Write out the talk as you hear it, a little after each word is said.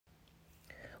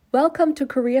Welcome to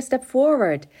Career Step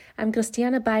Forward. I'm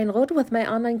Christiane Beinroth with my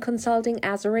online consulting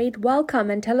Azerate.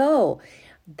 Welcome and hello.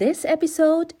 This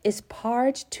episode is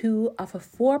part 2 of a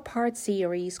 4-part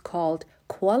series called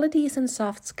Qualities and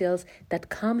Soft Skills That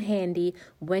Come Handy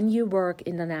When You Work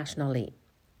Internationally.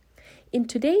 In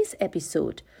today's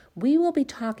episode, we will be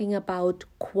talking about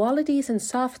qualities and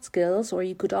soft skills, or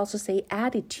you could also say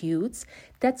attitudes,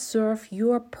 that serve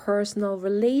your personal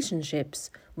relationships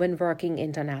when working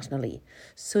internationally.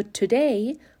 So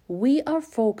today, we are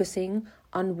focusing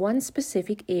on one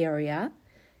specific area,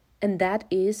 and that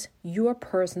is your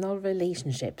personal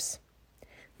relationships.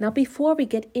 Now, before we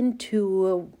get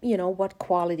into, what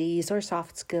qualities or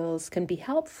soft skills can be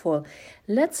helpful,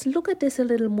 let's look at this a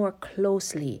little more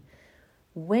closely.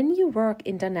 When you work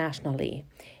internationally,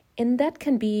 and that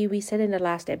can be, we said in the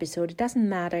last episode, it doesn't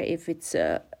matter if it's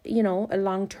a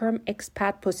long-term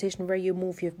expat position where you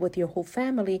move with your whole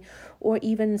family, or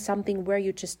even something where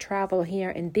you just travel here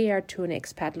and there to an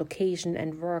expat location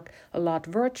and work a lot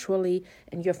virtually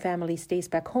and your family stays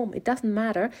back home. It doesn't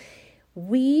matter.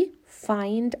 We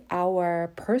find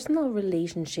our personal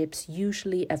relationships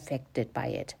usually affected by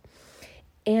it.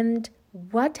 And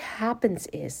what happens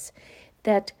is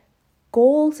that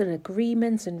goals and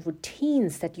agreements and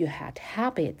routines that you had,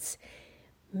 habits,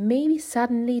 maybe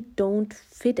suddenly don't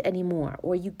fit anymore,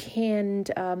 or you can't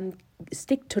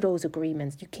stick to those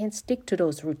agreements, you can't stick to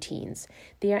those routines.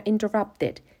 They are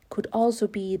interrupted. Could also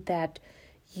be that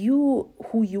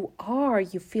who you are,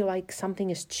 you feel like something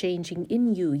is changing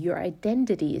in you, your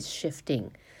identity is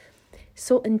shifting.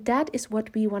 So, and that is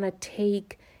what we want to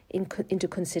take into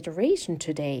consideration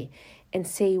today and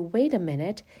say, wait a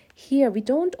minute, here we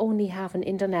don't only have an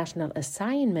international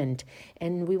assignment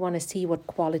and we want to see what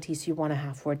qualities you want to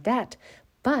have for that,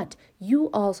 but you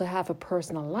also have a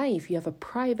personal life, you have a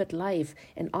private life,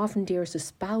 and often there's a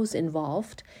spouse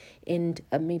involved and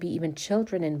maybe even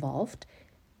children involved.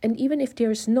 And even if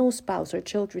there's no spouse or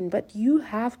children, but you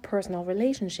have personal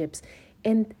relationships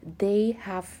and they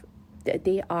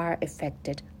are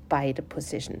affected by the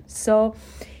position. So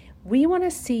we want to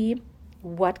see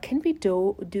what can we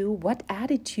do, what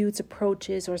attitudes,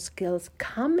 approaches, or skills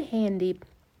come handy,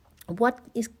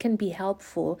 can be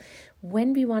helpful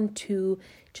when we want to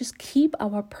just keep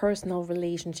our personal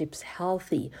relationships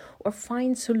healthy or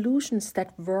find solutions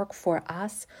that work for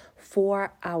us,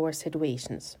 for our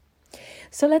situations.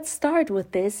 So let's start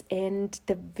with this, and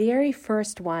the very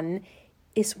first one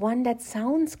is one that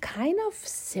sounds kind of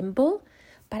simple,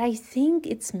 but I think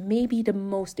it's maybe the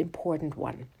most important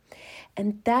one.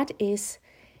 And that is,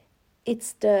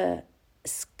 it's the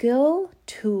skill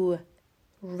to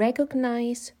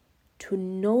recognize, to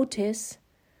notice,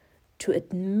 to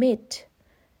admit,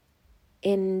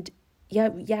 and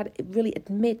really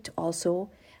admit also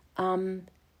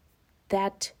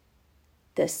that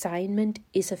the assignment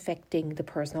is affecting the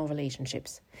personal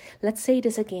relationships. Let's say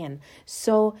this again.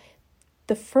 So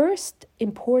the first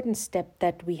important step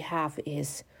that we have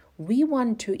is we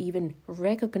want to even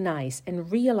recognize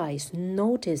and realize,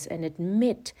 notice and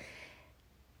admit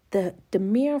the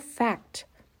mere fact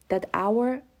that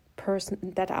our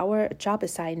job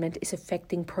assignment is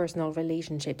affecting personal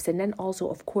relationships. And then also,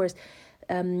 of course,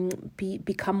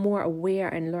 become more aware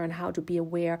and learn how to be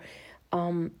aware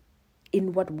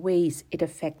in what ways it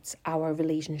affects our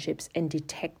relationships and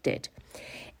detect it.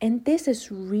 And this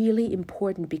is really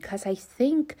important because I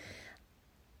think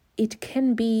we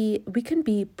can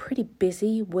be pretty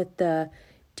busy with the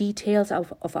details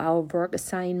of our work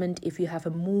assignment. If you have a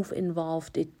move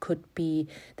involved, it could be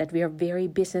that we are very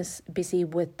busy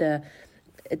with the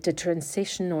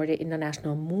transition or the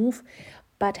international move,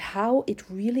 but how it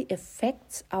really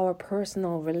affects our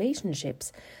personal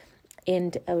relationships.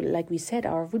 And like we said,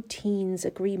 our routines,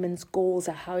 agreements, goals,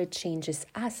 are how it changes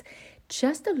us.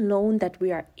 Just alone that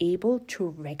we are able to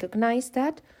recognize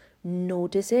that,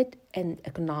 notice it and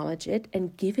acknowledge it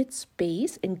and give it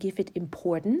space and give it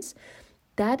importance,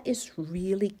 that is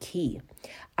really key.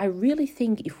 I really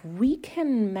think if we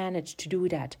can manage to do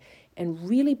that and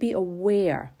really be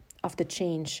aware of the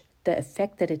change, the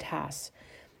effect that it has,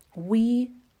 we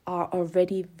are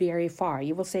already very far.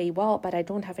 You will say, well, but I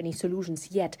don't have any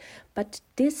solutions yet. But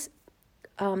this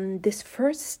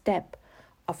first step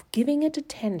of giving it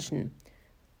attention,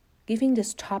 giving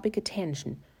this topic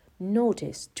attention,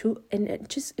 notice and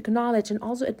just acknowledge and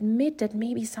also admit that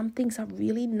maybe some things are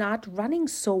really not running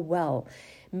so well,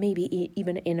 maybe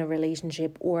even in a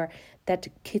relationship, or that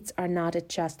kids are not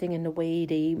adjusting in the way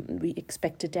we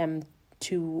expected them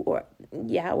to, or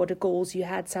the goals you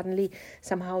had, suddenly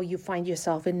somehow you find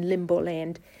yourself in limbo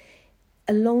land.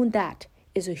 Alone that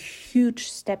is a huge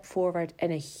step forward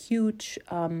and a huge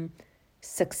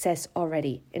success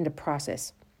already in the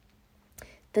process.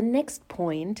 The next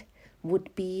point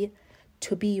would be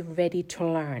to be ready to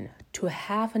learn, to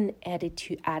have an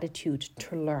attitude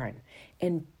to learn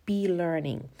and be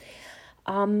learning.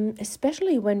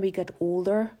 Especially when we get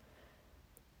older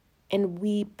and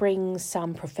we bring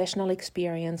some professional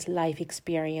experience, life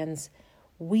experience,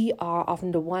 we are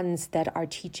often the ones that are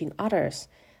teaching others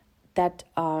that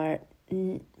are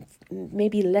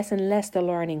maybe less and less the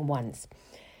learning ones.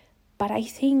 But I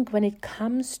think when it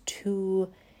comes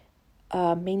to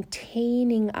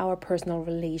maintaining our personal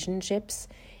relationships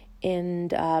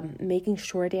and making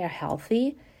sure they are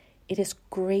healthy, it is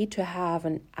great to have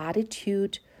an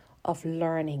attitude of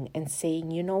learning and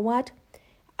saying, you know what,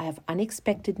 I have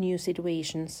unexpected new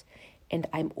situations and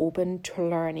I'm open to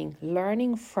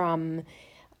learning from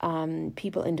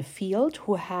people in the field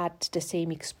who had the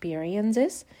same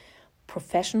experiences,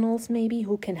 professionals maybe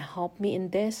who can help me in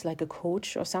this, like a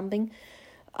coach or something,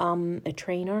 a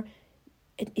trainer.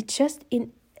 It just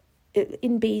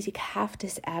in basic have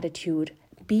this attitude,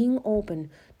 being open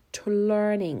to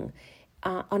learning.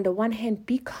 On the one hand,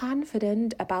 be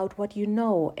confident about what you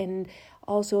know, and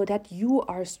also that you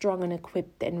are strong and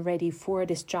equipped and ready for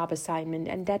this job assignment,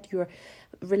 and that your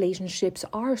relationships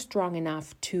are strong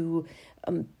enough to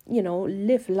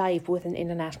live life with an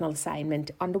international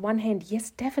assignment. On the one hand, yes,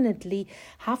 definitely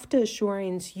have the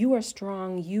assurance you are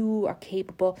strong, you are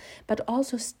capable, but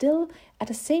also still at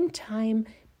the same time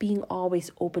being always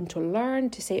open to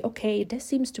learn, to say, okay, this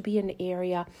seems to be an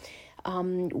area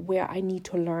where I need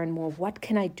to learn more. What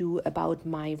can I do about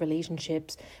my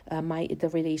relationships, the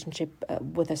relationship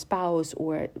with a spouse,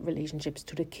 or relationships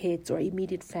to the kids or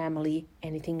immediate family,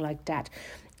 anything like that.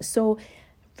 So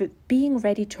being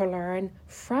ready to learn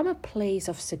from a place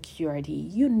of security.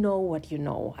 You know what you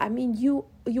know. I mean, you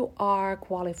are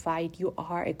qualified, you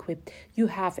are equipped, you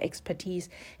have expertise,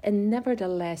 and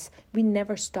nevertheless, we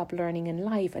never stop learning in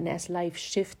life. And as life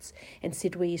shifts and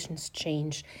situations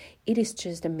change, it is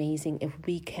just amazing if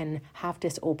we can have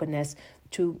this openness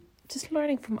to just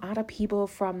learning from other people,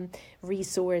 from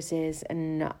resources,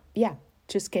 and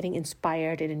just getting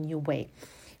inspired in a new way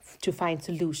to find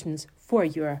solutions for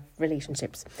your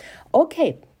relationships.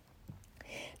 Okay,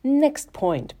 next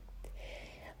point.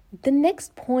 The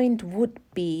next point would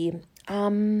be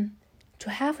to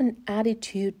have an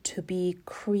attitude to be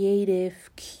creative,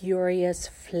 curious,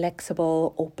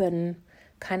 flexible, open.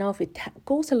 Kind of, it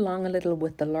goes along a little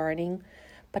with the learning,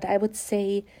 but I would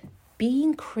say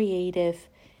being creative,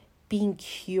 being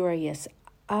curious.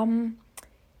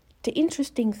 The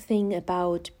interesting thing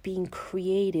about being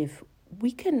creative,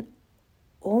 we can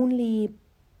only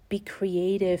be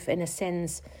creative in a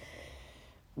sense.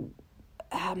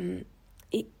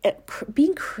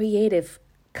 Being creative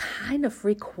kind of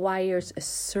requires a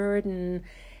certain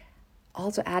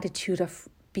also attitude of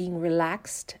being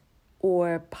relaxed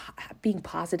or being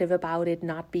positive about it,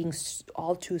 not being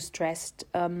all too stressed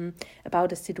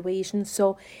about a situation.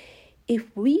 So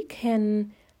if we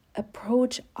can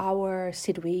approach our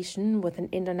situation with an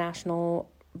international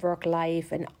work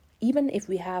life, and even if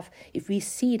we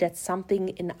see that something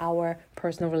in our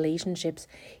personal relationships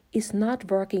is not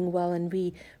working well, and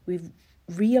we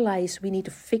realize we need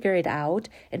to figure it out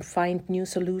and find new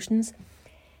solutions,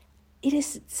 it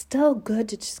is still good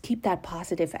to just keep that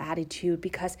positive attitude,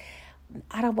 because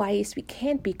otherwise we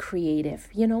can't be creative.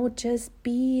 Just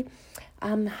be,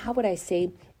 how would I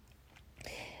say,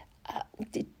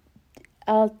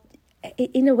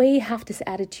 in a way have this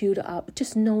attitude of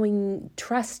just knowing,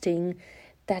 trusting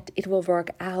that it will work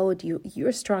out.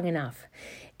 You're strong enough,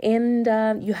 and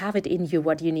you have it in you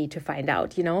what you need to find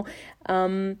out. So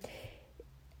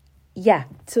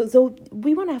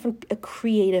we want to have a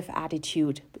creative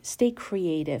attitude. Stay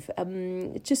creative.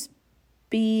 Just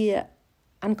be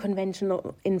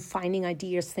unconventional in finding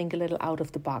ideas. Think a little out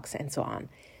of the box, and so on.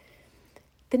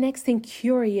 The next thing,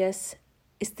 curious,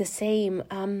 is the same.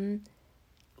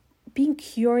 Being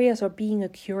curious or being a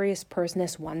curious person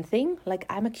is one thing. Like,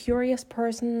 I'm a curious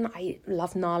person. I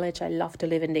love knowledge. I love to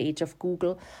live in the age of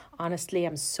Google. Honestly,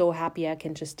 I'm so happy I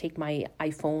can just take my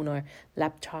iPhone or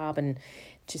laptop and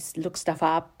just look stuff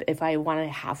up if I want to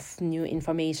have new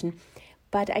information.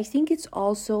 But I think it's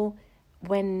also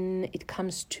when it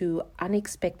comes to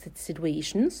unexpected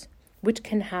situations, which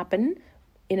can happen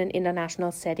in an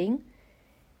international setting,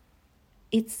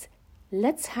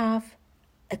 let's have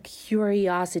a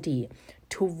curiosity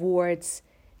towards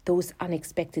those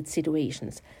unexpected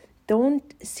situations.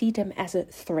 Don't see them as a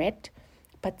threat,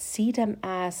 but see them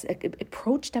as,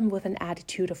 approach them with an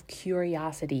attitude of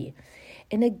curiosity.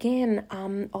 And again,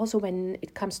 also when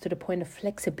it comes to the point of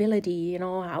flexibility,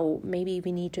 how maybe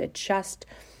we need to adjust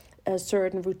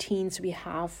certain routines we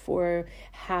have for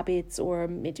habits, or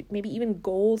maybe even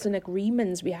goals and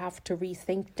agreements. We have to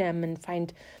rethink them and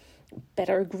find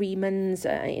better agreements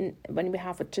when we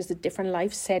have just a different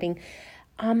life setting.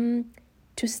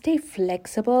 To stay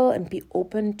flexible and be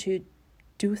open to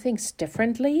do things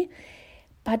differently,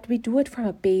 but we do it from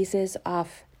a basis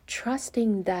of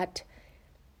trusting that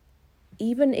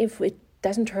even if it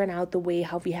doesn't turn out the way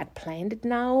how we had planned it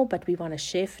now, but we want to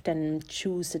shift and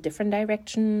choose a different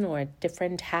direction or a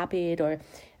different habit, or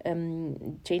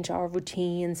change our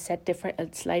routine, set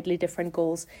slightly different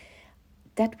goals,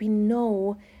 that we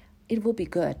know it will be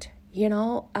good.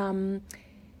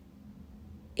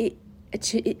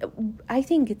 I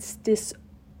think it's this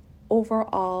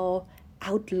overall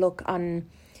outlook on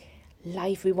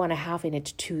life we want to have in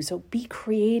it too. So be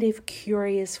creative,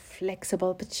 curious,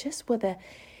 flexible, but just with a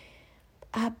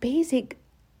basic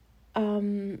a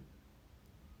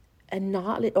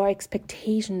knowledge or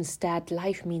expectations that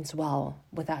life means well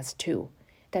with us too,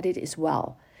 that it is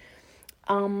well.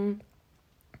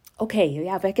 Okay,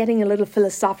 yeah, we're getting a little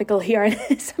philosophical here,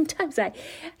 and sometimes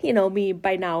me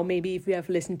by now, maybe if you have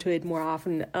listened to it more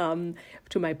often,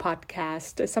 to my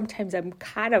podcast, sometimes I'm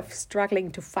kind of struggling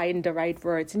to find the right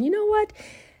words. And you know what?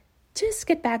 Just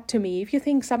get back to me. If you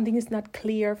think something is not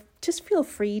clear, just feel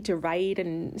free to write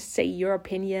and say your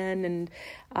opinion and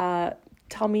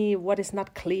tell me what is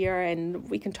not clear, and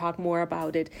we can talk more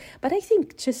about it. But I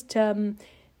think just in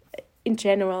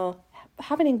general,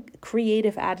 having a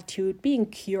creative attitude, being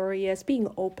curious, being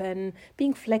open,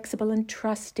 being flexible and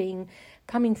trusting,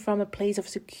 coming from a place of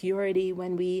security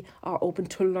when we are open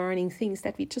to learning things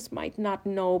that we just might not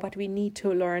know, but we need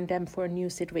to learn them for a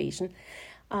new situation.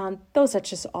 Those are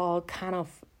just all kind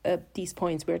of these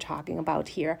points we're talking about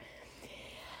here.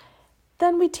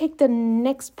 Then we take the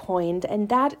next point, and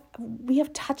that we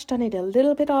have touched on it a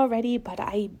little bit already, but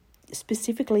I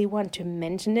specifically want to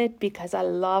mention it because I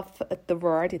love the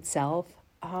word itself.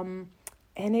 And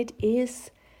it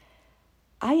is,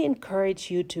 I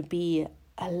encourage you to be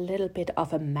a little bit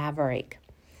of a maverick.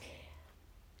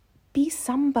 Be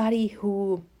somebody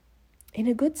who, in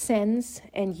a good sense,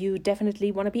 and you definitely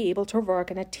want to be able to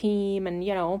work in a team, and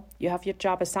you have your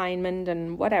job assignment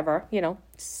and whatever,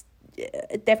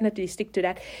 definitely stick to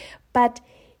that. But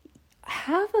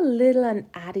have a little an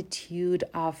attitude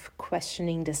of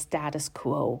questioning the status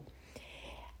quo.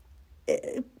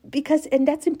 And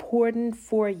that's important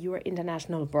for your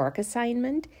international work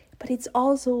assignment, but it's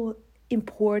also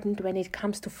important when it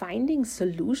comes to finding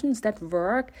solutions that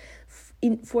work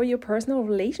for your personal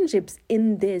relationships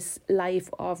in this life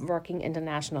of working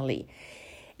internationally.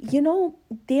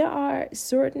 There are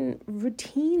certain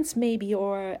routines maybe,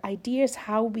 or ideas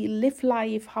how we live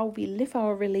life, how we live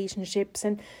our relationships,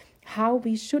 and how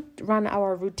we should run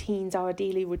our routines, our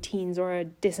daily routines, or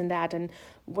this and that, and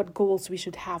what goals we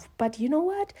should have. But you know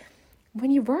what?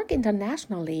 When you work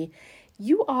internationally,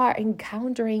 you are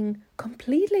encountering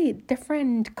completely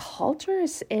different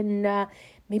cultures and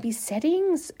maybe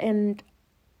settings, and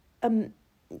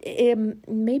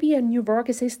maybe a new work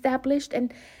is established,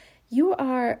 and you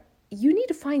need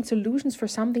to find solutions for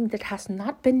something that has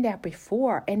not been there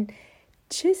before. And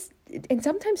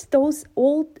sometimes those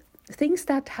old things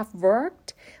that have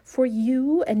worked for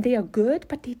you and they are good,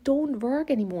 but they don't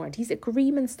work anymore. These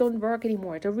agreements don't work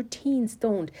anymore. The routines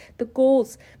don't. The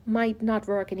goals might not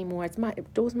work anymore.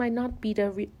 Those might not be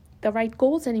the right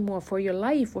goals anymore for your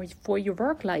life or for your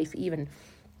work life even.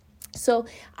 So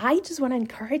I just want to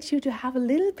encourage you to have a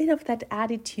little bit of that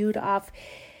attitude of,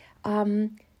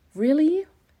 really,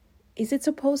 is it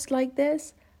supposed like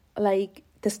this? Like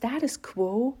the status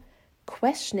quo?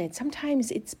 Question it. Sometimes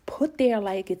it's put there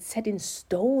like it's set in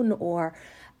stone, or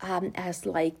as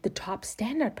like the top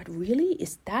standard, but really,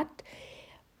 is that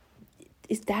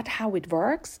how it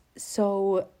works?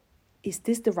 So is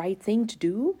this the right thing to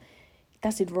do?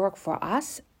 Does it work for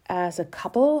us as a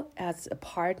couple, as a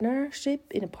partnership,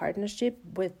 in a partnership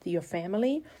with your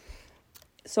family?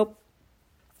 So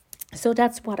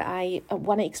that's what I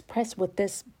want to express with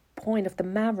this point of the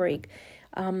maverick.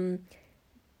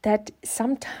 That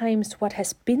sometimes what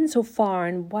has been so far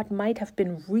and what might have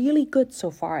been really good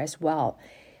so far as well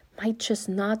might just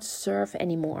not serve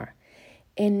anymore.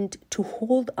 And to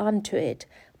hold on to it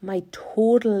might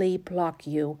totally block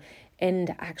you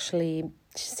and actually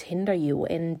just hinder you.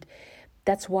 And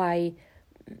that's why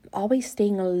always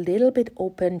staying a little bit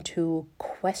open to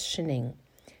questioning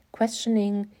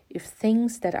if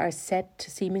things that are set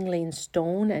seemingly in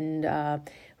stone and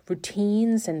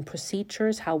routines and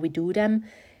procedures, how we do them,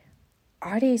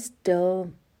 are they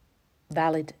still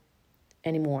valid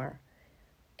anymore?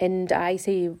 And I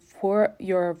say for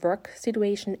your work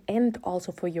situation and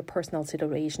also for your personal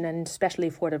situation, and especially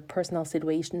for the personal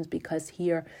situations, because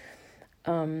here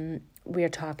we're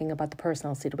talking about the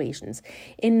personal situations.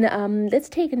 Let's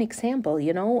take an example,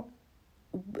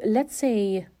 let's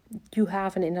say you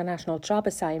have an international job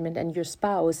assignment and your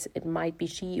spouse, it might be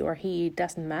she or he,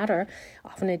 doesn't matter.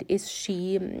 Often it is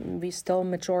she. It's still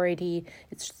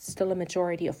a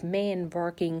majority of men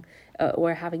working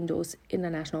or having those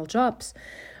international jobs.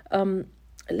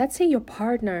 Let's say your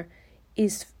partner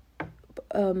is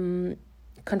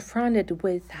confronted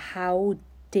with how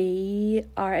they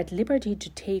are at liberty to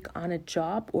take on a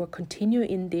job or continue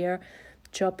in their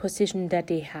job position that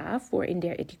they have or in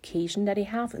their education that they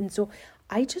have. And so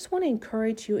I just want to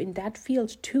encourage you in that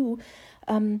field too,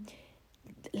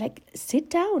 sit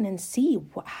down and see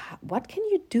what can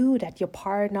you do that your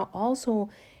partner also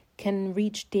can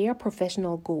reach their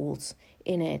professional goals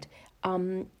in it.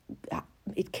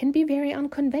 It can be very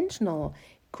unconventional.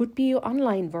 It could be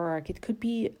online work. It could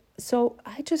be, so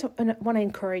I just want to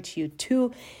encourage you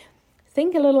to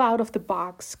think a little out of the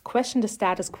box, question the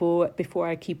status quo before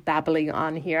I keep babbling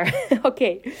on here.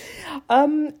 Okay.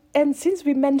 And since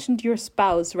we mentioned your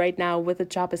spouse right now with a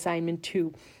job assignment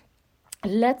too,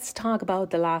 let's talk about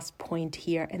the last point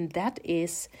here. And that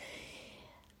is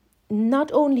not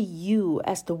only you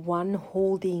as the one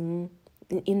holding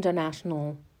an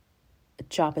international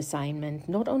job assignment,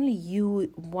 not only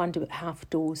you want to have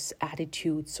those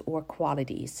attitudes or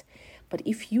qualities, but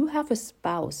if you have a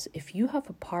spouse, if you have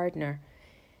a partner,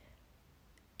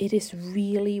 it is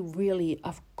really, really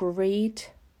of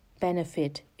great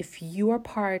benefit if your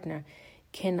partner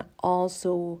can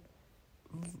also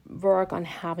work on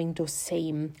having those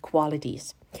same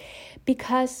qualities.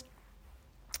 Because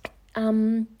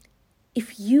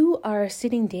if you are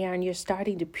sitting there and you're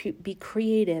starting to be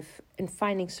creative and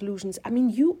finding solutions,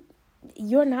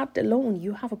 you're not alone.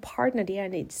 You have a partner there,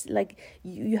 and it's like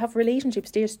you have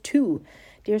relationships. There's two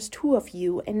of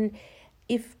you. And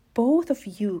if both of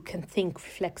you can think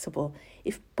flexible,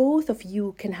 if both of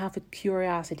you can have a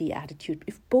curiosity attitude,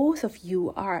 if both of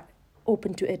you are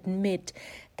open to admit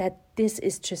that this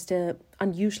is just an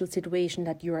unusual situation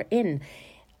that you're in,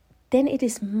 then it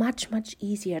is much, much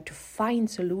easier to find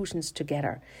solutions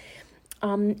together.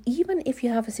 Even if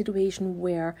you have a situation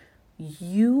where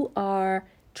you are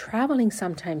traveling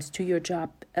sometimes to your job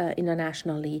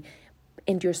internationally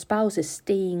and your spouse is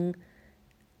staying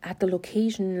at the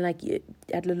location, like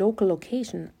at the local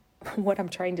location, what I'm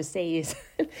trying to say is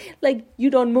like you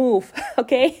don't move,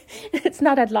 okay? It's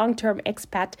not a long-term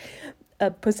expat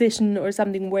position or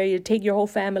something where you take your whole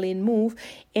family and move.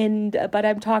 But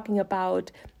I'm talking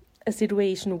about a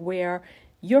situation where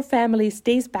your family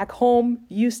stays back home,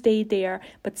 you stay there,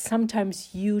 but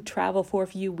sometimes you travel for a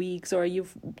few weeks or you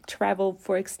travel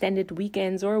for extended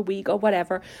weekends or a week or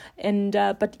whatever. And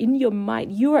but in your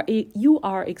mind, you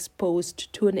are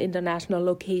exposed to an international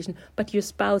location, but your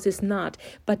spouse is not.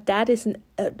 But that is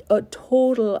a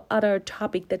total other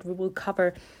topic that we will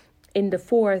cover in the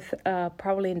fourth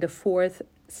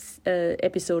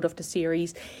episode of the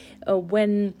series,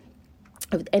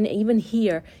 and even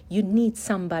here, you need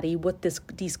somebody with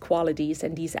these qualities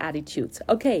and these attitudes.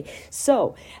 Okay,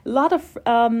 so a lot of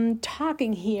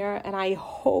talking here, and I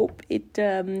hope it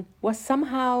was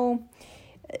somehow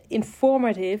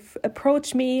informative.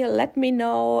 Approach me, let me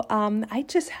know. I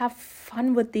just have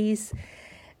fun with these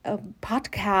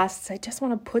podcasts. I just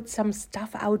want to put some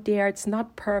stuff out there. It's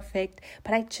not perfect,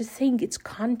 but I just think it's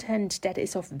content that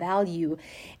is of value.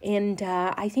 And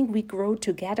I think we grow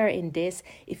together in this.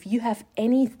 If you have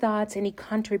any thoughts, any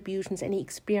contributions, any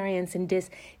experience in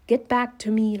this, get back to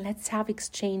me. Let's have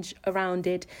exchange around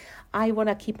it. I want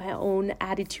to keep my own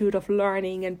attitude of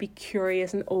learning and be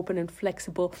curious and open and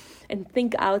flexible and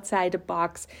think outside the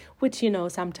box, which,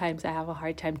 sometimes I have a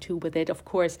hard time too with it, of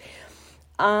course.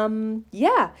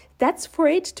 That's for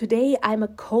it today. I'm a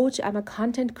coach. I'm a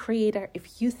content creator.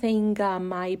 If you think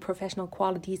my professional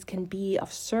qualities can be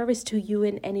of service to you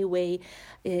in any way,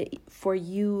 for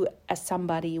you as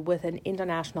somebody with an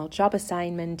international job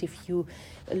assignment, if you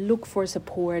look for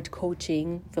support,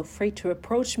 coaching, feel free to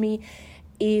approach me.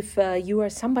 If you are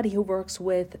somebody who works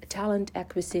with talent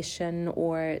acquisition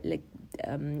or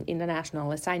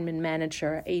international assignment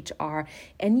manager, HR,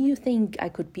 and you think I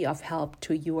could be of help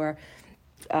to your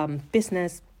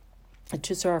business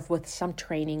to serve with some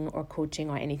training or coaching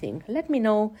or anything, let me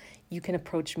know. You can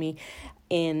approach me.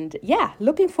 And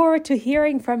looking forward to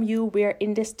hearing from you. We're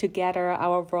in this together.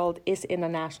 Our world is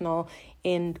international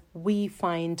and we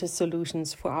find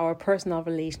solutions for our personal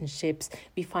relationships.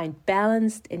 We find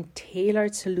balanced and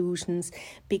tailored solutions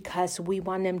because we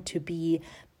want them to be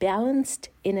balanced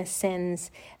in a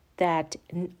sense that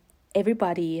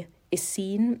everybody is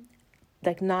seen,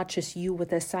 like not just you with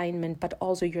the assignment, but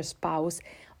also your spouse.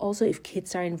 Also, if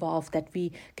kids are involved, that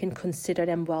we can consider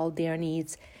them well, their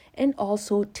needs, and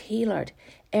also tailored.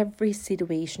 Every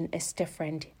situation is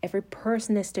different. Every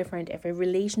person is different. Every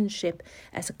relationship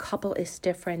as a couple is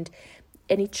different.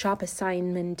 Any job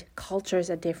assignment, cultures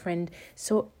are different.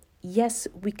 So yes,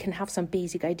 we can have some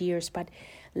basic ideas, but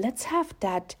let's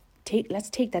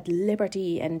take that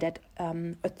liberty and that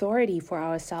authority for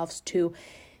ourselves to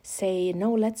say,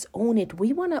 no, let's own it.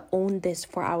 We want to own this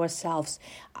for ourselves.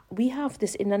 We have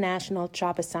this international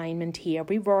job assignment here.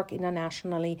 We work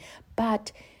internationally,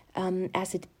 but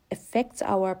as it affects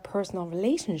our personal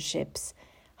relationships,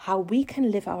 how we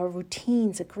can live our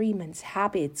routines, agreements,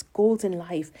 habits, goals in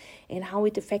life, and how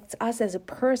it affects us as a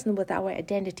person with our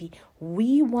identity.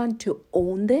 We want to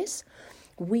own this.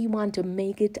 We want to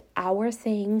make it our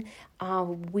thing.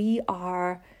 We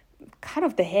are kind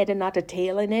of the head and not the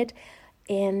tail in it.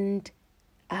 And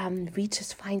we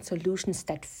just find solutions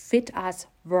that fit us,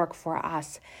 work for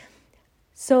us.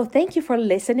 So thank you for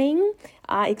listening.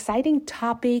 Exciting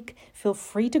topic. Feel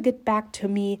free to get back to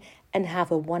me and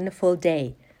have a wonderful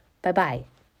day. Bye-bye.